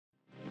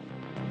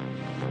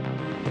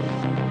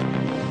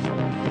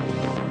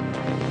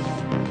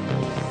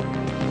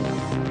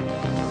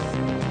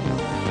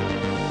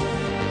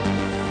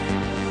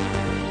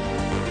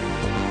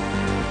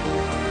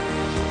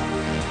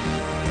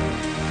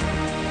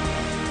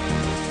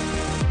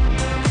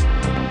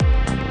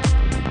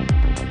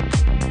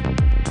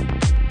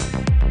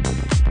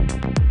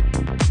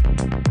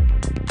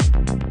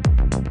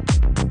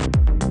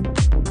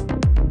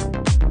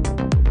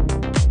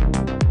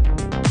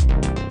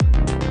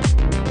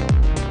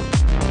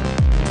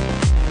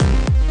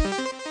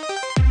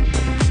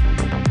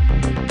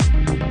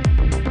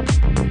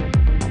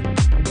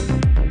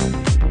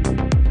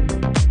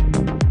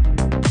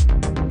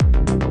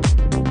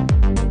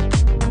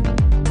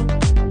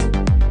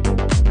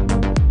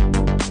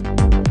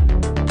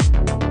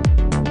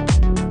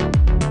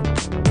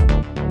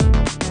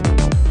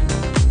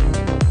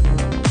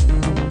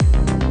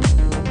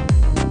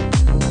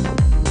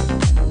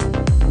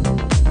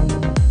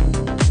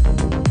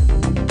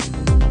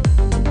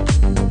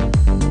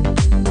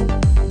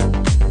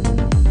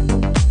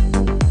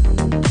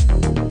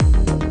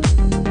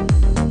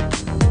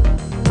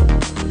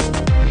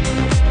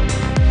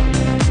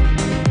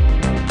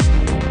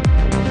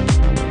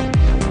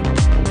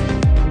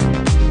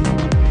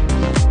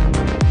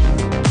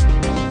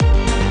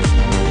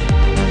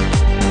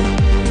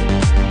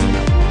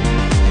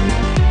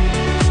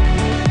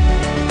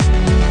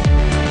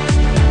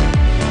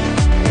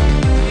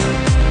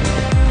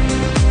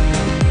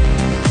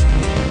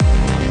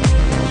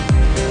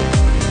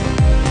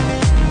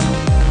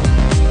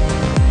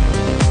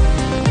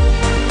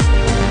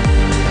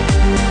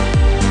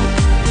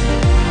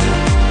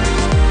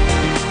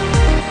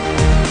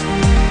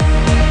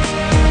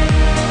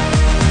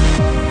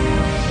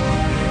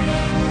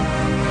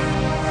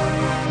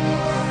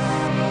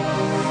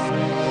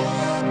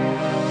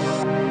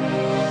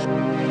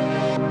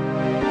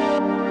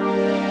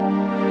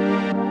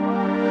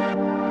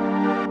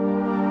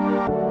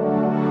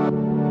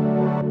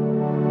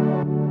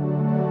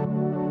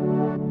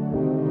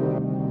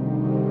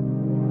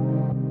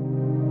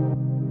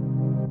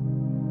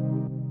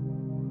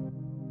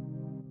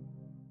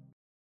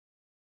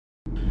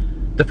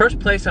The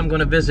first place I'm going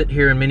to visit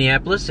here in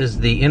Minneapolis is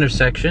the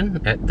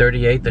intersection at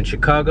 38th and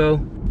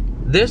Chicago.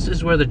 This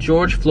is where the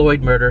George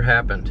Floyd murder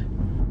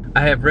happened.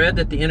 I have read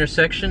that the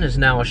intersection is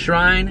now a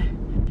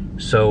shrine,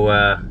 so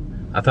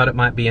I thought it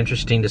might be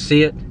interesting to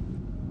see it.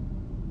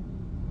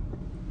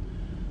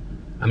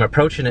 I'm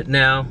approaching it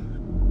now,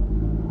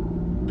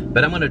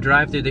 but I'm going to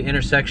drive through the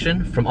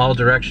intersection from all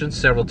directions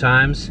several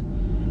times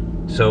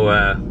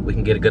so we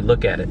can get a good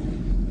look at it.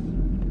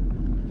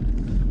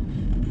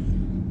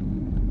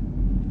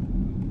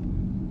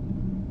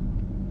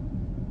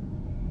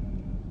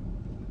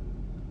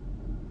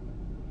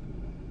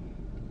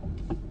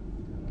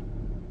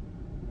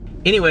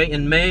 Anyway,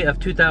 in May of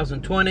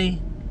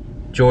 2020,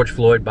 George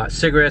Floyd bought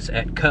cigarettes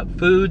at Cup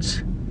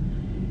Foods.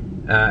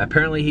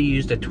 Apparently he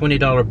used a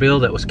 $20 bill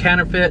that was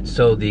counterfeit,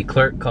 so the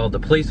clerk called the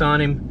police on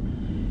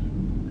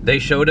him. They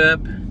showed up,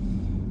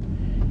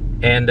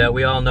 and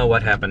we all know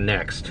what happened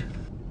next.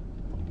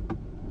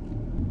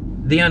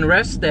 The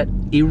unrest that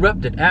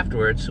erupted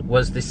afterwards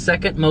was the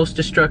second most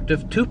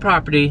destructive to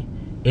property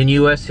in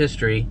US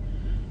history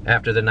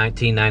after the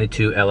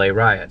 1992 LA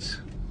riots.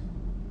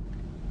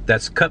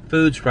 That's Cup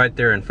Foods right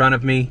there in front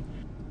of me.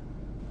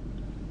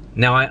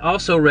 Now, I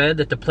also read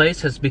that the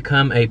place has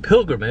become a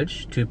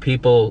pilgrimage to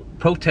people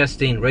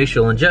protesting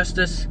racial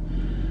injustice,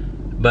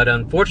 but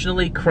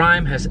unfortunately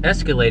crime has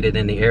escalated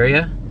in the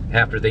area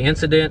after the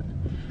incident.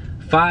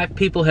 5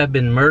 people have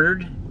been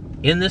murdered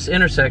in this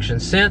intersection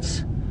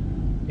since,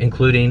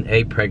 including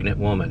a pregnant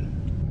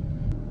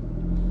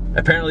woman.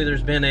 Apparently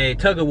there's been a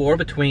tug-of-war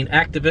between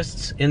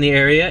activists in the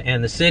area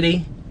and the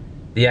city.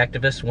 The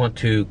activists want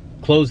to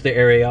close the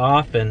area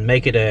off and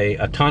make it a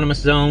autonomous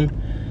zone.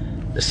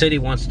 The city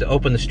wants to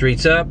open the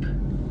streets up,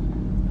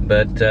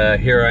 but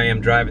here I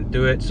am driving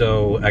through it,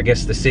 so I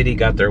guess the city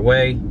got their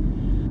way.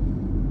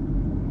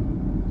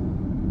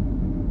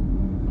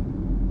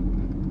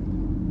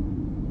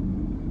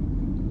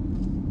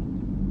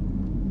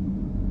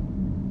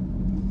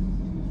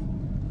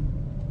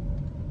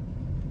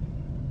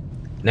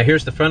 Now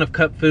here's the front of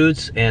Cup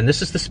Foods, and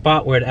this is the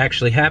spot where it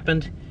actually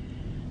happened.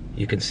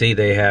 You can see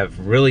they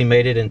have really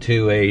made it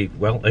into a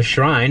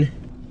shrine,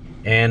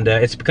 and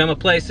it's become a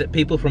place that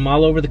people from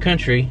all over the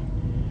country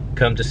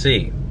come to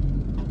see.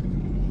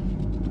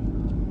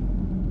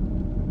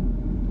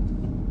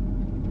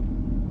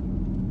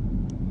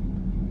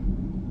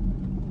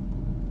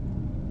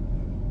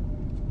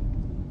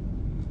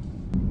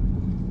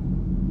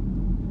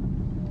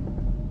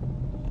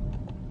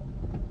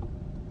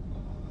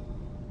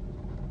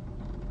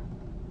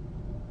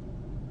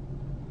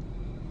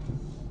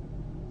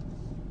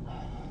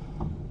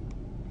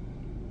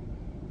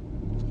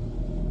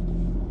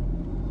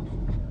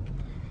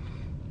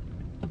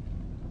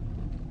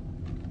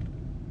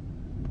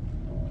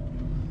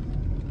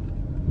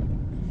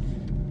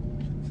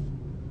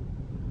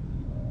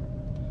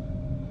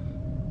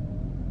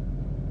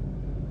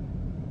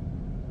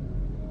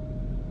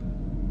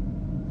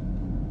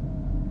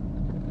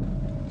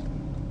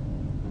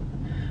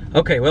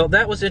 Okay, well,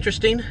 that was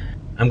interesting.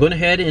 I'm going to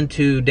head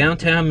into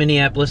downtown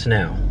Minneapolis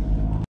now.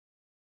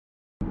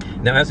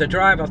 Now, as I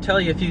drive, I'll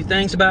tell you a few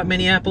things about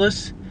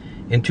Minneapolis.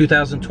 In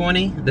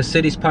 2020, the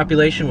city's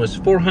population was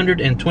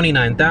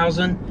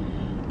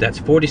 429,000. That's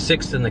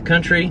 46th in the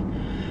country,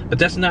 but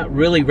that's not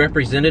really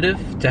representative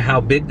to how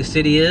big the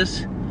city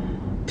is.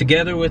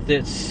 Together with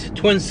its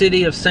twin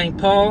city of St.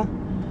 Paul,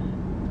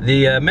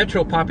 the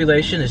metro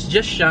population is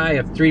just shy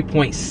of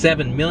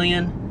 3.7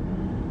 million.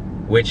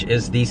 Which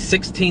is the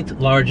 16th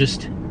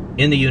largest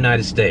in the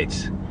United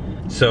States.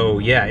 So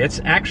yeah, it's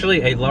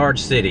actually a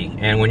large city,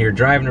 and when you're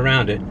driving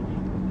around it,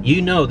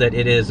 you know that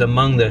it is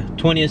among the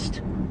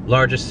 20th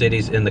largest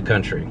cities in the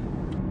country.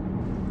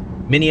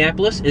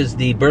 Minneapolis is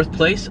the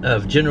birthplace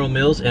of General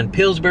Mills and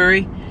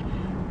Pillsbury,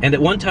 and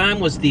at one time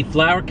was the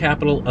flower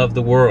capital of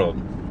the world.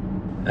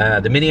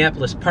 The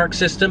Minneapolis park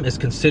system is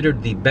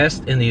considered the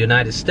best in the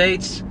United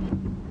States.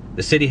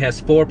 The city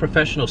has 4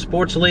 professional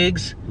sports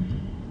leagues,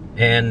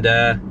 and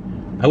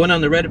I went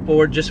on the Reddit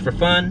board just for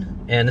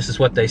fun, and this is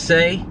what they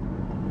say.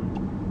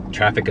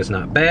 Traffic is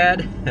not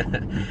bad,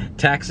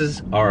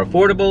 taxes are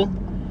affordable,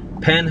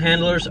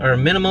 panhandlers are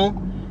minimal,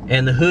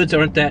 and the hoods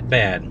aren't that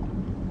bad.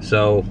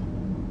 So,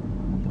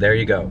 there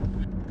you go.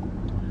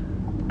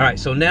 Alright,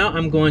 so now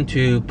I'm going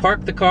to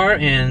park the car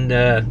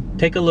and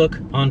take a look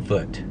on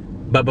foot.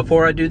 But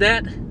before I do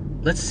that,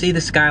 let's see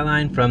the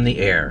skyline from the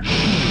air.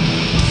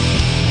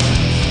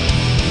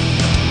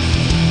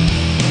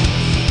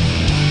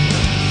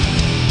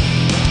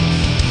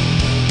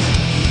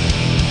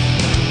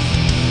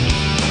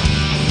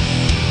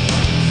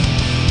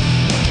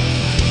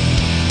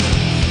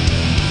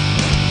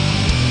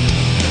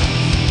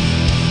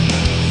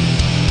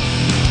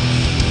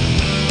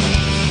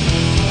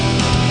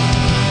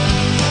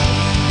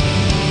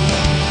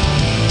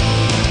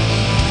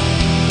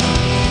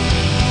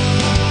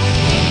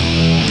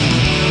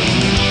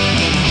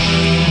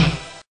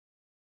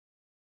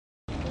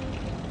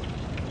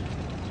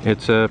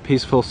 It's a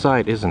peaceful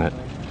sight, isn't it?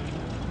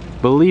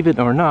 Believe it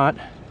or not,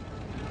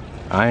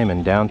 I am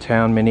in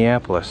downtown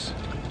Minneapolis.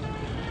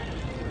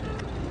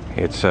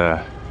 It's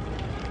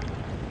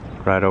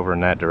right over in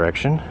that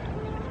direction.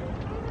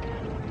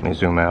 Let me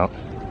zoom out.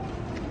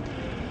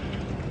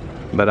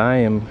 But I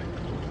am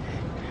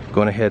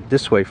going to head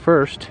this way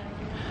first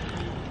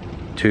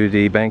to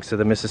the banks of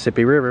the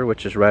Mississippi River,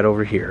 which is right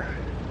over here.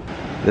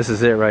 This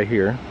is it right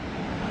here.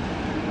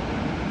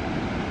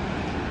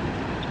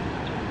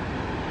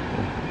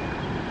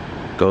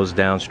 Goes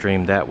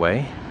downstream that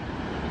way.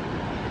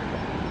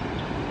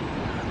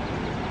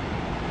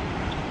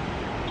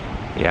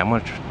 Yeah, I'm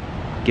going to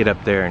get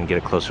up there and get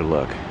a closer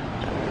look.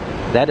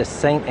 That is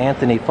St.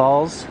 Anthony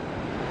Falls.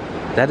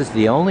 That is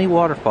the only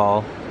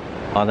waterfall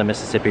on the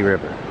Mississippi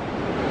River.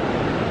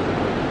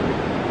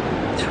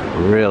 It's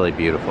really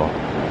beautiful.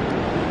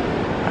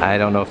 I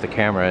don't know if the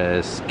camera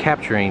is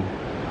capturing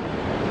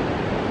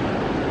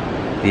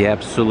the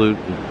absolute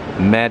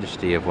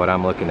majesty of what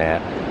I'm looking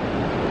at.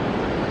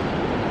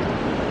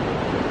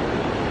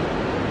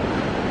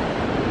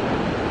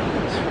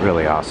 It's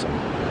really awesome.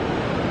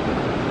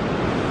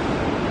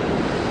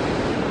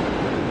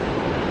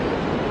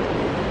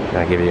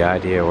 I'll give you an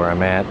idea where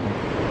I'm at.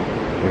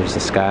 Here's the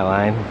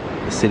skyline,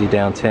 the city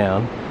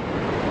downtown.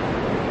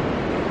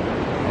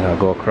 And I'll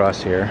go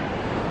across here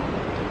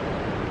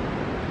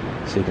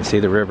so you can see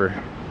the river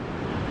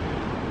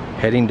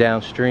heading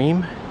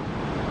downstream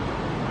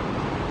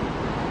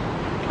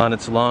on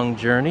its long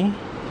journey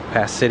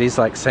past cities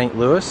like St.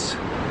 Louis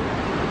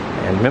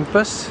and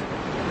Memphis,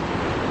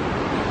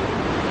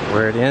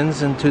 where it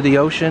ends into the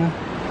ocean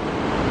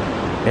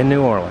in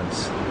New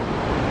Orleans.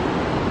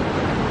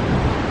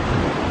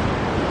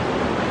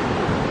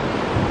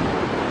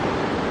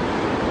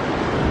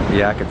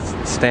 Yeah, I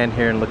could stand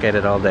here and look at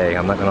it all day,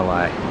 I'm not gonna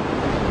lie.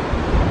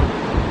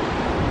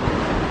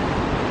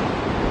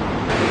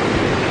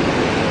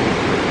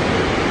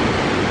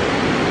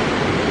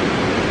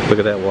 Look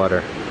at that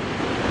water.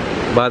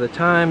 By the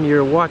time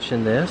you're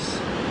watching this,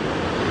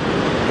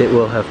 it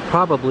will have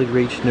probably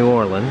reached New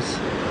Orleans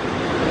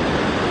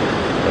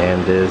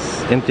and is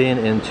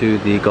emptying into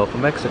the Gulf of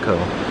Mexico.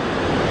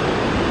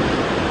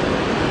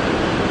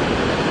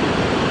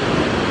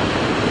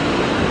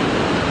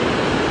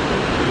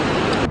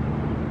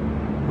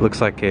 Looks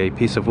like a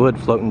piece of wood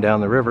floating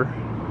down the river.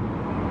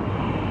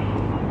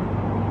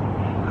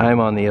 I'm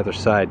on the other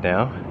side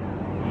now.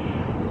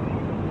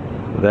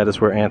 That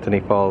is where Anthony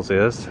Falls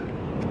is.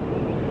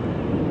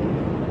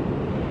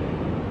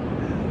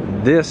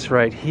 This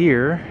right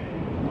here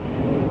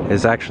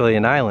is actually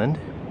an island.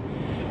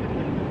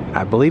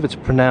 I believe it's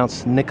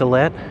pronounced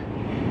Nicolette.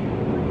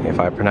 If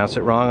I pronounce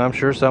it wrong, I'm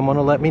sure someone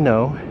will let me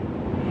know.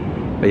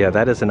 But yeah,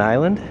 that is an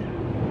island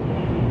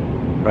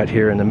right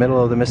here in the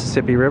middle of the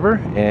Mississippi River,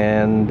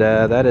 and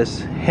that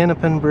is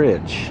Hennepin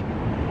Bridge.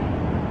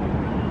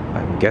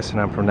 I'm guessing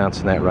I'm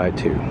pronouncing that right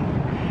too.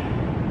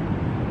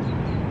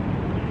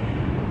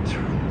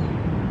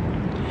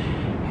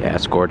 Yeah,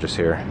 it's gorgeous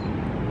here.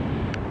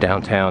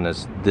 Downtown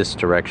is this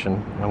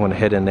direction. I'm going to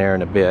head in there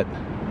in a bit,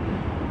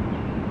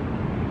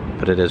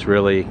 but it is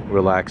really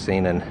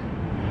relaxing and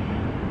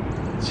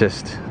it's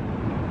just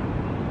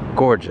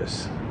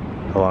gorgeous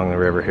along the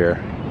river here.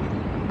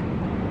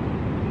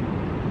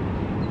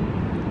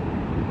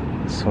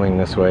 Swing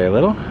this way a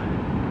little.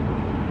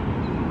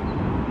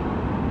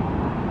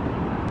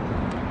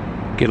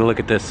 Get a look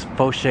at this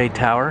Fauché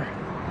Tower,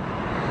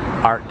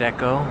 Art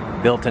Deco,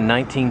 built in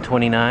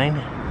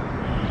 1929.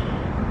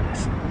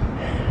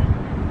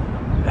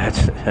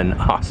 That's an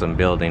awesome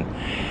building.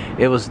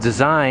 It was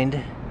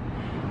designed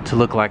to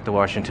look like the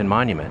Washington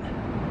Monument.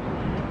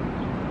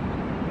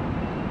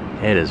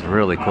 It is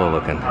really cool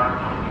looking.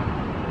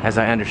 As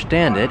I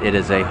understand it, it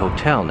is a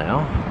hotel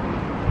now.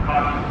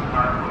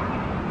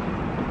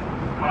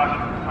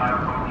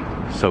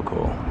 So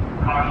cool.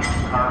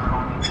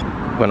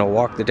 I'm gonna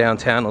walk the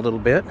downtown a little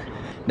bit.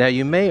 Now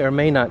you may or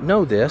may not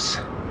know this,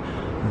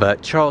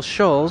 but Charles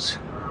Schulz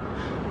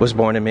was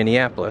born in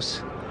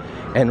Minneapolis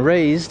and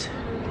raised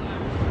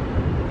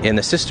in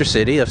the sister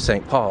city of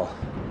St. Paul.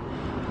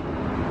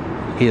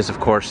 He is, of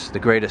course, the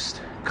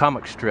greatest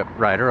comic strip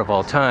writer of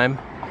all time.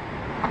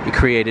 He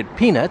created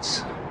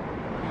Peanuts,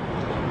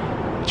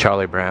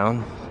 Charlie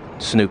Brown,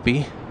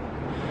 Snoopy,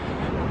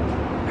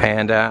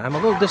 and I'm a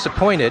little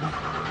disappointed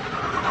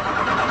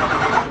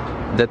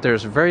that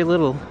there's very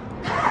little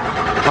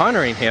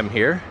honoring him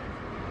here.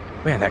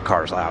 Man, that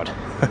car's loud.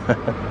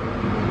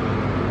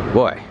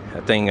 Boy,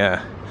 that thing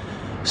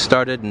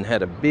started and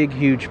had a big,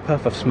 huge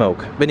puff of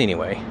smoke. But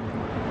anyway.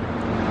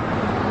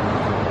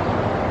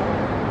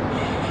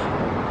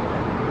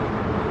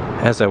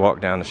 As I walk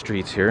down the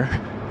streets here,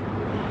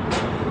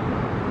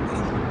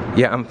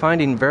 yeah, I'm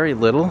finding very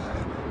little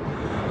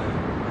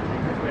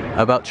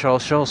about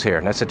Charles Schulz here,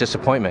 and that's a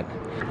disappointment.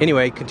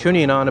 Anyway,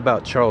 continuing on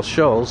about Charles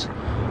Schulz,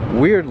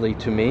 weirdly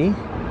to me,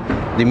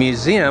 the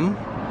museum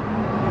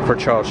for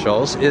Charles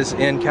Schulz is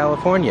in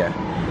California.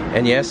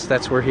 And yes,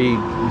 that's where he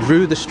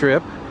drew the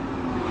strip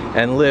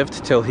and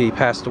lived till he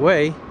passed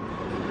away.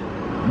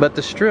 But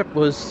the strip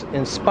was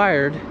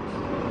inspired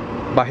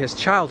by his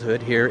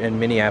childhood here in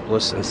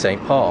Minneapolis and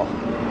St. Paul.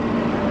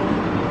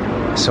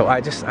 So I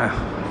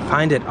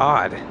find it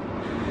odd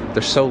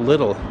there's so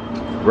little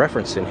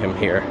reference in him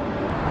here.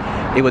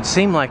 It would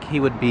seem like he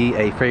would be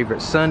a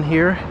favorite son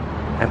here,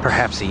 and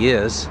perhaps he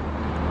is,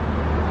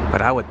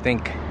 but I would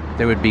think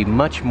there would be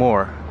much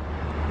more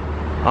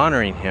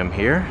honoring him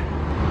here.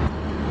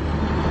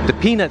 The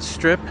peanut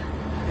strip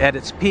at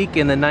its peak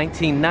in the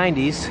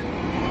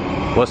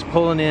 1990s was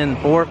pulling in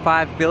 $4 or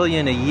 $5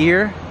 billion a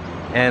year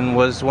and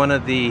was one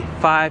of the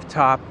 5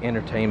 top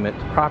entertainment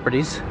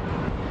properties.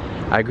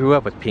 I grew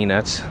up with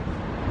Peanuts.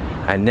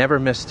 I never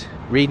missed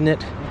reading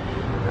it.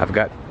 I've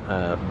got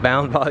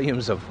bound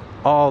volumes of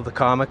all the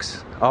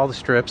comics, all the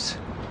strips,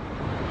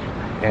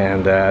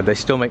 and they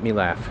still make me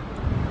laugh.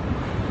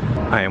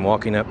 I am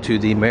walking up to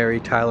the Mary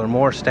Tyler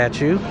Moore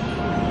statue.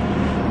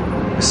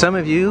 Some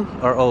of you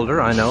are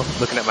older, I know,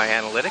 looking at my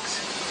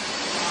analytics,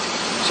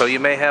 so you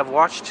may have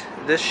watched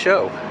this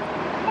show.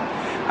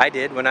 I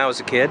did when I was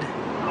a kid.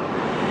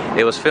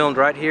 It was filmed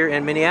right here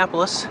in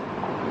Minneapolis,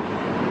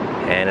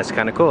 and it's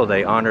kind of cool.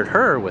 They honored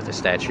her with a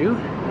statue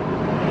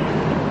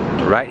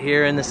right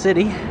here in the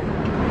city.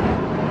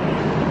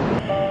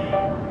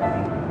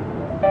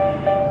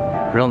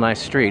 Real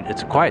nice street.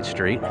 It's a quiet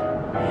street.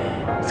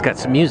 It's got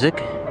some music.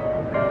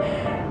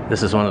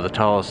 This is one of the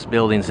tallest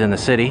buildings in the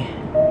city.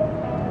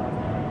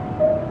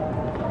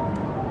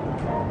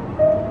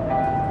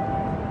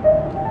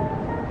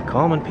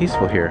 Calm and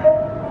peaceful here.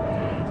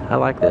 I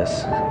like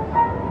this.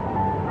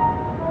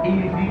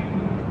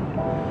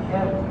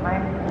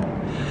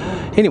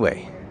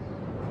 Anyway,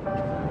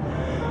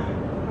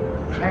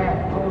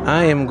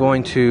 I am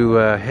going to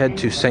head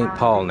to St.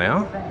 Paul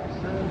now.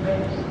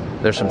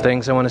 There's some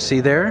things I want to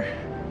see there.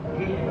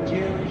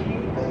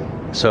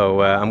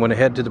 So I'm going to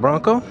head to the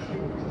Bronco.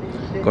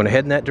 I'm going to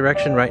head in that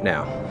direction right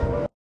now.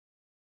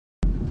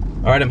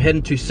 All right, I'm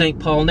heading to St.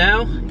 Paul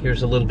now.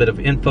 Here's a little bit of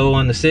info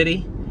on the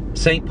city.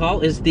 St.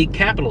 Paul is the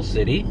capital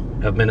city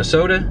of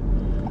Minnesota.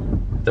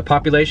 The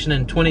population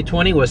in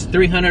 2020 was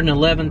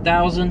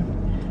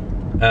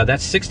 311,000.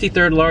 That's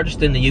 63rd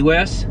largest in the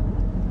US,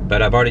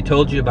 but I've already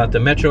told you about the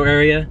metro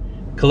area.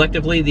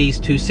 Collectively, these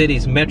two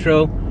cities'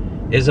 metro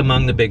is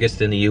among the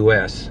biggest in the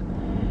US.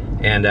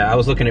 And I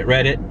was looking at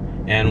Reddit,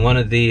 and one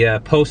of the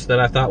posts that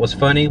I thought was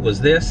funny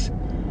was this: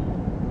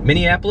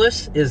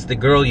 Minneapolis is the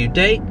girl you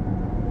date,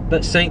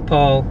 but St.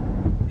 Paul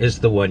is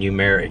the one you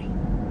marry.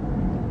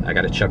 I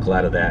got a chuckle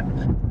out of that.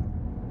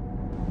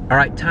 All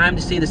right, time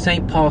to see the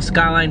St. Paul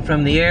skyline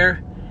from the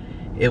air.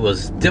 It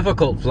was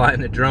difficult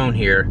flying the drone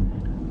here.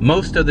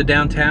 Most of the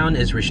downtown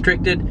is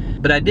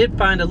restricted, but I did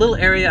find a little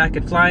area I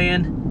could fly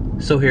in,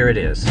 so here it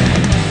is.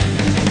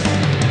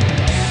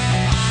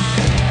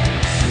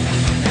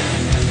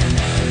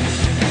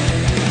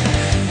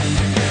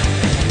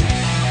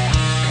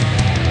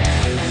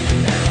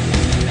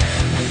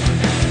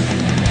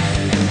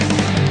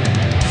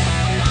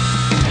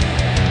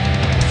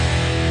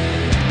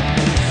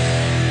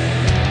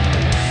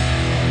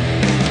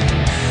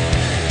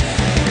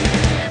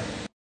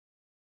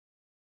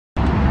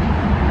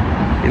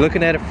 You're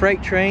looking at a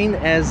freight train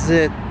as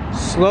it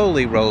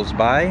slowly rolls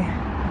by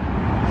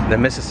the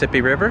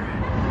Mississippi River.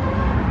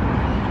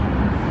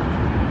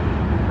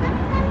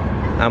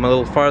 I'm a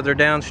little farther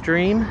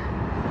downstream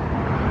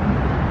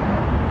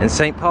in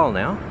St. Paul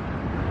now.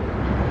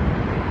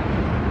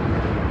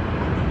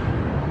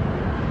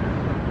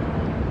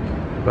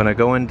 Gonna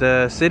go into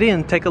the city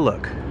and take a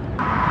look.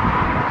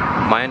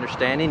 My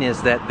understanding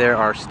is that there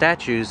are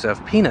statues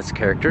of Peanuts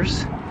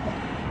characters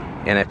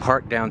in a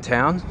park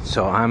downtown,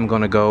 so I'm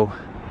gonna go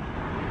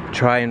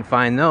try and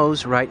find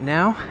those right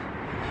now.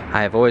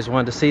 I have always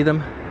wanted to see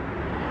them,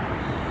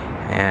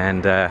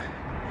 and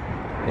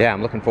yeah,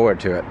 I'm looking forward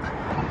to it.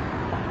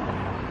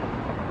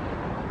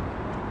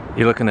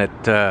 You're looking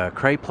at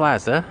Croix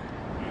Plaza,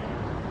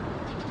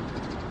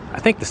 I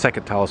think the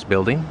second tallest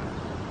building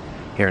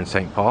here in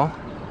St. Paul.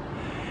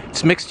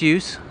 It's mixed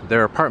use.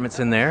 There are apartments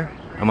in there,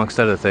 amongst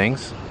other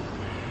things.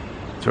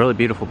 It's a really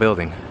beautiful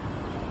building.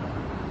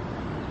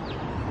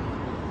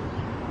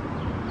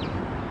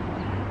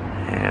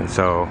 And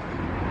so,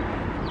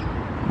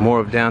 more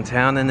of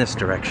downtown in this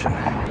direction.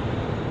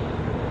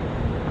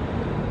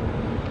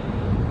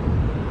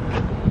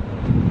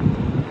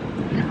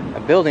 A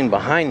building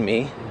behind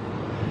me,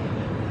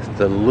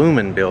 the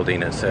Lumen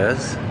building, it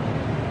says.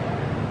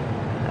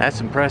 That's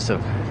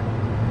impressive.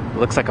 It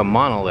looks like a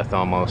monolith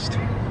almost.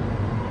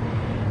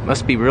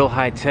 Must be real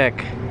high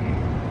tech.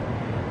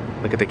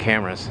 Look at the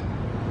cameras.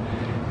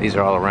 These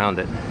are all around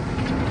it.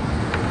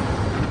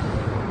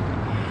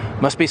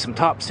 Must be some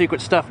top secret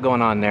stuff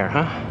going on there,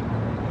 huh?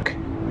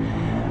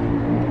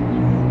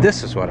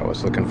 This is what I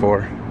was looking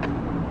for.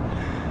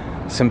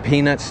 Some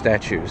Peanut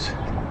statues.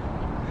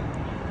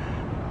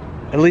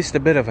 At least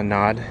a bit of a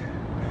nod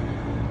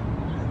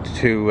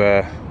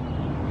to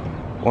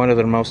one of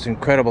their most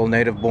incredible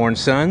native-born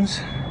sons,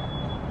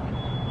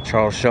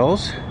 Charles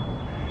Schulz.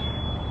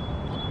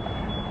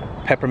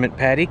 Peppermint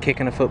Patty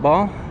kicking a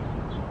football.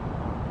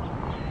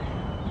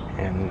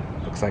 And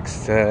looks like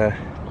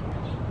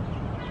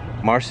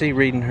Marcy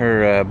reading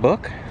her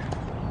book.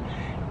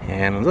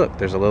 And look,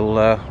 there's a little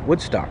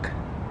Woodstock.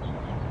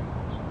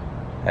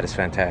 That is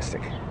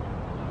fantastic.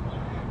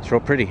 It's real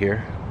pretty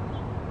here.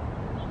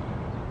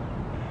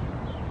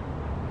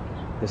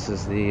 This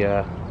is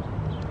the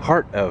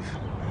heart of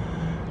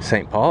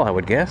St. Paul, I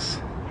would guess.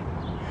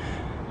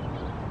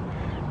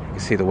 You can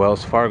see the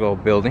Wells Fargo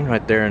building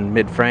right there in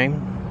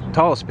mid-frame.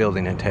 Tallest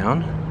building in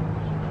town.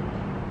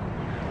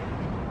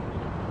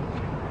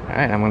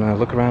 Alright, I'm going to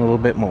look around a little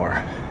bit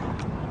more.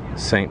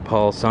 St.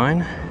 Paul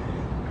sign.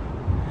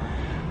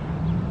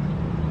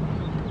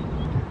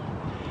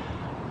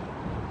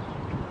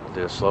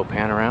 Do a slow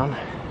pan around.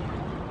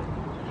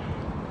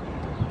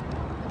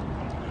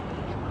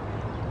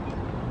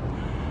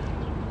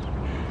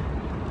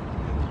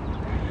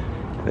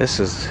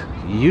 This is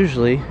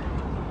usually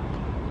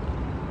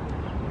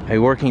a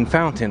working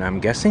fountain, I'm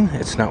guessing.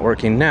 It's not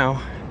working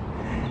now.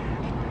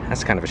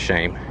 That's kind of a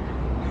shame.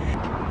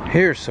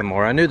 Here's some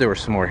more. I knew there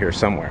was some more here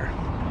somewhere.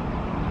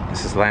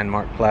 This is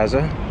Landmark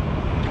Plaza.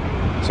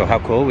 So how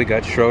cool, we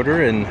got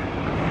Schroeder and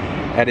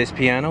at his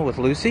piano with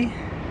Lucy.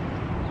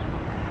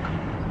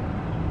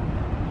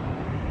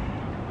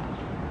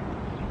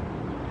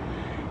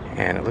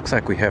 And it looks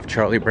like we have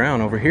Charlie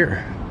Brown over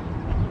here.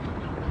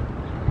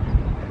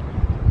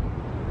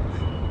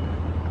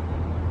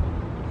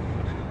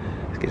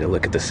 Let's get a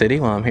look at the city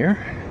while I'm here.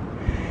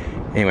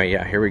 Anyway,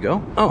 yeah, here we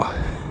go. Oh,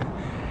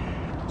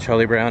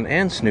 Charlie Brown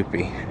and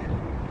Snoopy.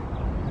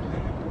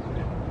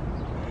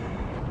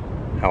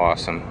 How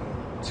awesome.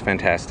 It's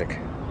fantastic.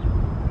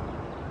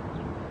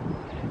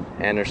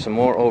 And there's some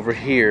more over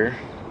here.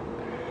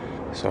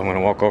 So I'm going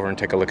to walk over and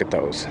take a look at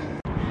those.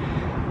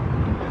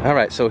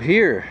 Alright, so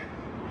here,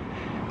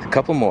 a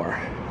couple more.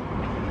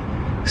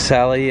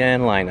 Sally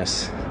and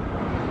Linus.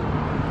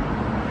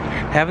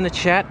 Having a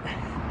chat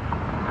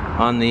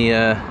on the,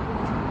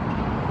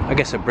 I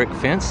guess a brick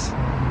fence.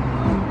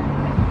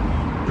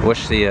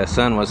 Wish the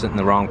sun wasn't in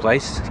the wrong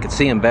place. You could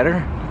see him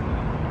better.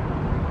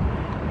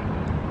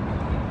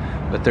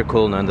 But they're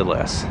cool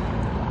nonetheless.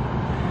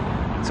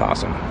 It's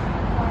awesome.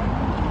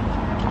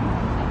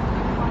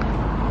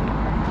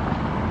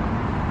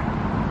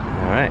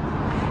 Alright,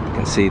 you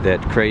can see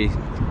that Croix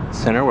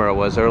Center where I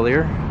was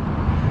earlier.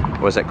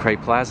 Was at Croix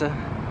Plaza.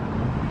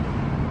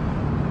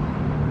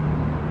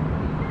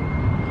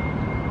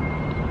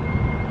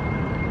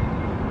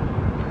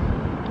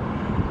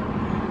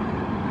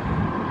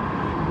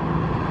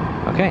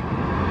 Okay,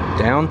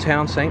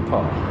 downtown St.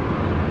 Paul.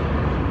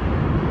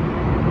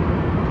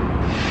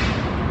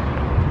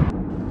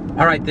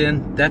 Alright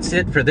then, that's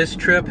it for this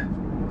trip.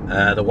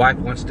 The wife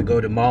wants to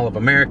go to Mall of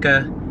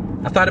America.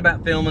 I thought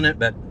about filming it,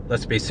 but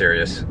let's be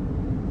serious.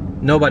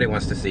 Nobody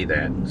wants to see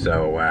that.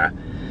 So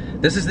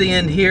this is the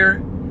end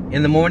here.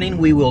 In the morning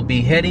we will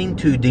be heading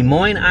to Des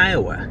Moines,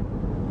 Iowa.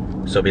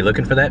 So be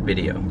looking for that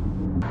video.